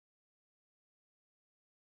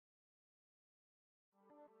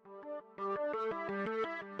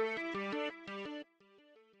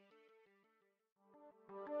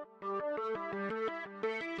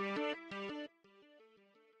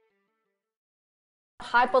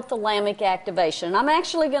hypothalamic activation. I'm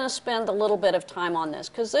actually going to spend a little bit of time on this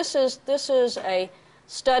because this is a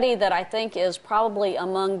study that I think is probably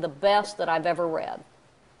among the best that I've ever read.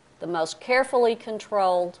 The most carefully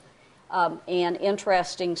controlled and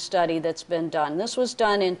interesting study that's been done. This was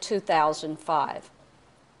done in 2005.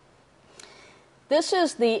 This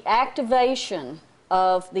is the activation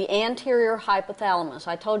of the anterior hypothalamus.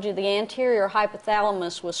 I told you the anterior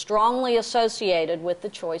hypothalamus was strongly associated with the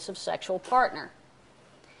choice of sexual partner.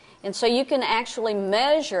 And so you can actually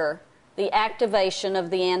measure the activation of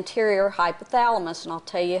the anterior hypothalamus, and I'll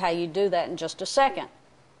tell you how you do that in just a second.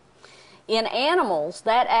 In animals,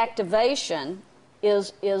 that activation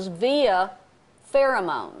is via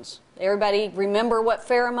pheromones. Everybody remember what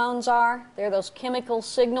pheromones are? They're those chemical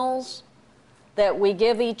signals that we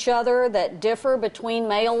give each other that differ between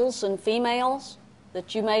males and females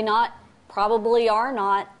that you may not, probably are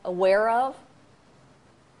not aware of,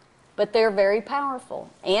 but they're very powerful.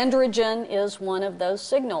 Androgen is one of those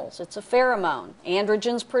signals. It's a pheromone.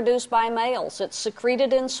 Androgen's produced by males. It's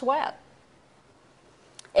secreted in sweat.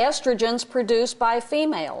 Estrogen's produced by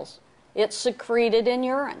females. It's secreted in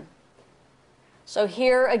urine. So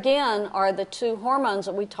here again are the two hormones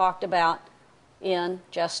that we talked about in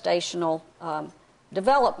gestational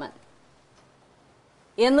development.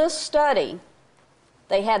 In this study,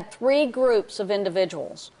 they had 3 groups of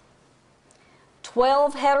individuals.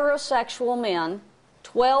 12 heterosexual men,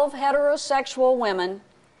 12 heterosexual women,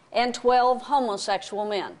 and 12 homosexual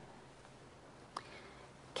men.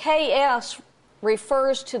 KS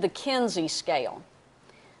refers to the Kinsey scale.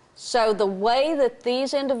 So the way that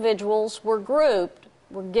these individuals were grouped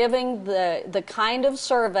were giving the kind of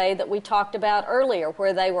survey that we talked about earlier,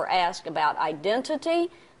 where they were asked about identity,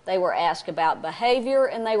 they were asked about behavior,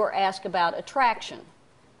 and they were asked about attraction.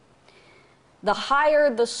 The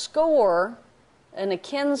higher the score in a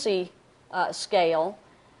Kinsey scale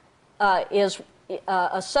is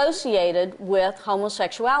associated with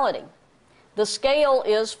homosexuality. The scale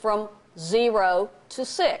is from 0 to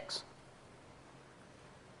 6.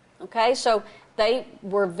 Okay, so they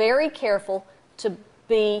were very careful to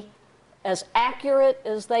be as accurate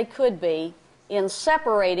as they could be in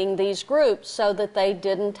separating these groups so that they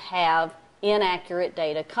didn't have inaccurate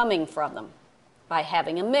data coming from them by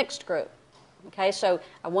having a mixed group. Okay, so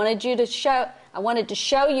I wanted to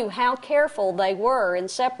show you how careful they were in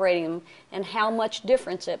separating them and how much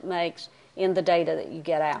difference it makes in the data that you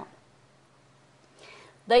get out.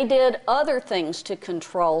 They did other things to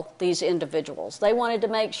control these individuals. They wanted to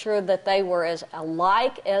make sure that they were as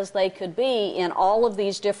alike as they could be in all of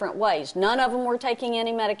these different ways. None of them were taking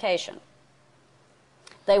any medication.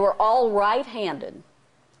 They were all right-handed.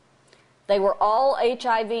 They were all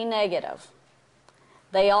HIV negative.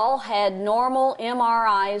 They all had normal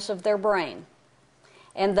MRIs of their brain.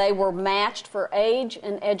 And they were matched for age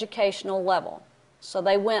and educational level. So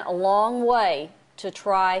they went a long way to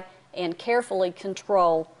try and carefully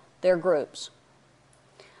control their groups.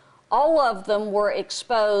 All of them were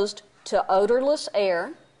exposed to odorless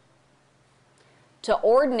air, to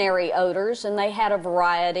ordinary odors, and they had a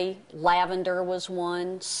variety. Lavender was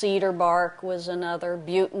one, cedar bark was another,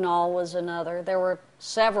 butanol was another. There were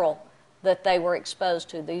several that they were exposed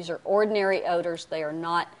to. These are ordinary odors. They are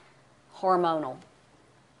not hormonal.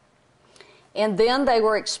 And then they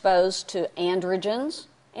were exposed to androgens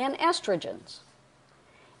and estrogens.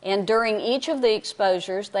 And during each of the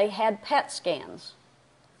exposures, they had PET scans,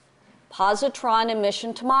 positron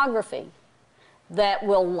emission tomography, that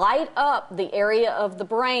will light up the area of the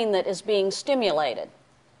brain that is being stimulated.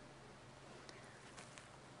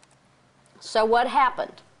 So what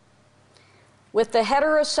happened? With the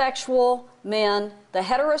heterosexual men, the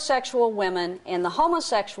heterosexual women, and the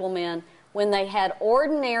homosexual men, when they had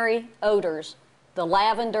ordinary odors, the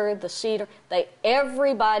lavender, the cedar,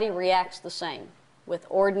 everybody reacts the same. With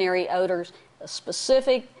ordinary odors, the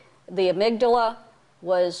amygdala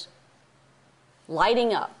was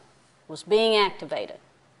lighting up, was being activated.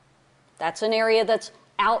 That's an area that's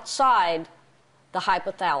outside the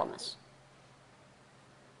hypothalamus.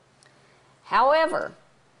 However,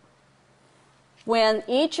 when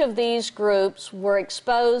each of these groups were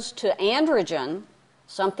exposed to androgen,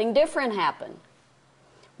 something different happened.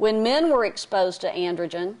 When men were exposed to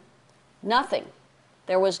androgen, nothing.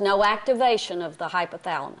 There was no activation of the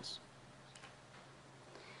hypothalamus.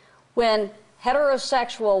 When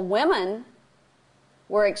heterosexual women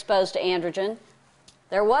were exposed to androgen,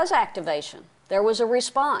 there was activation. There was a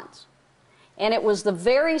response. And it was the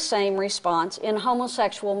very same response in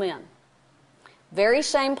homosexual men. Very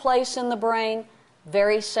same place in the brain,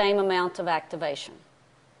 very same amount of activation.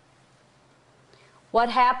 What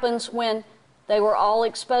happens when they were all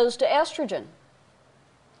exposed to estrogen?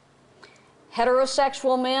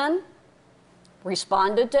 Heterosexual men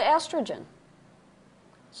responded to estrogen.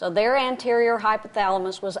 So their anterior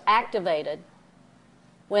hypothalamus was activated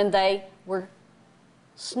when they were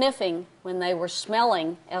sniffing, when they were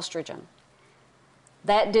smelling estrogen.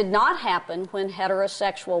 That did not happen when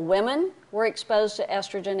heterosexual women were exposed to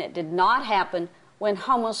estrogen. It did not happen when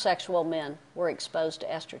homosexual men were exposed to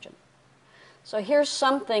estrogen. So here's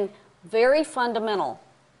something very fundamental,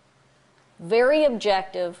 very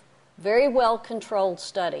objective, very well-controlled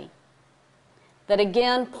study that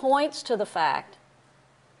again points to the fact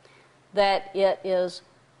that it is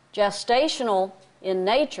gestational in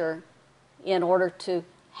nature in order to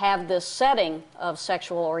have this setting of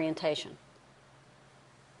sexual orientation.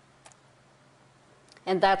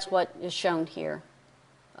 And that's what is shown here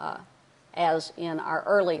as in our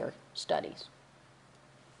earlier studies.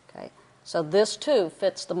 Okay? So this too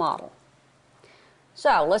fits the model.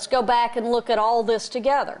 So let's go back and look at all this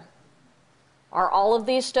together. Are all of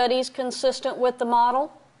these studies consistent with the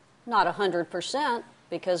model? Not 100%,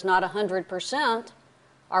 because not 100%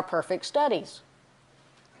 are perfect studies.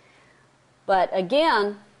 But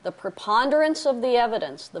again, the preponderance of the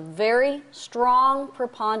evidence, the very strong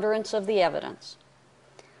preponderance of the evidence,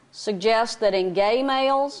 suggests that in gay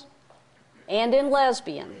males and in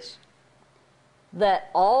lesbians, that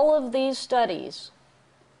all of these studies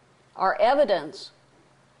are evidence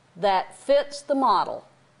that fits the model.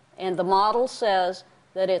 And the model says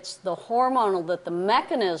that it's the hormonal, that the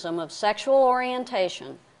mechanism of sexual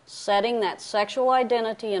orientation, setting that sexual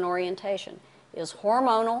identity and orientation, is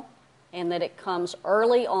hormonal, and that it comes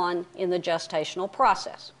early on in the gestational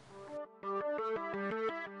process.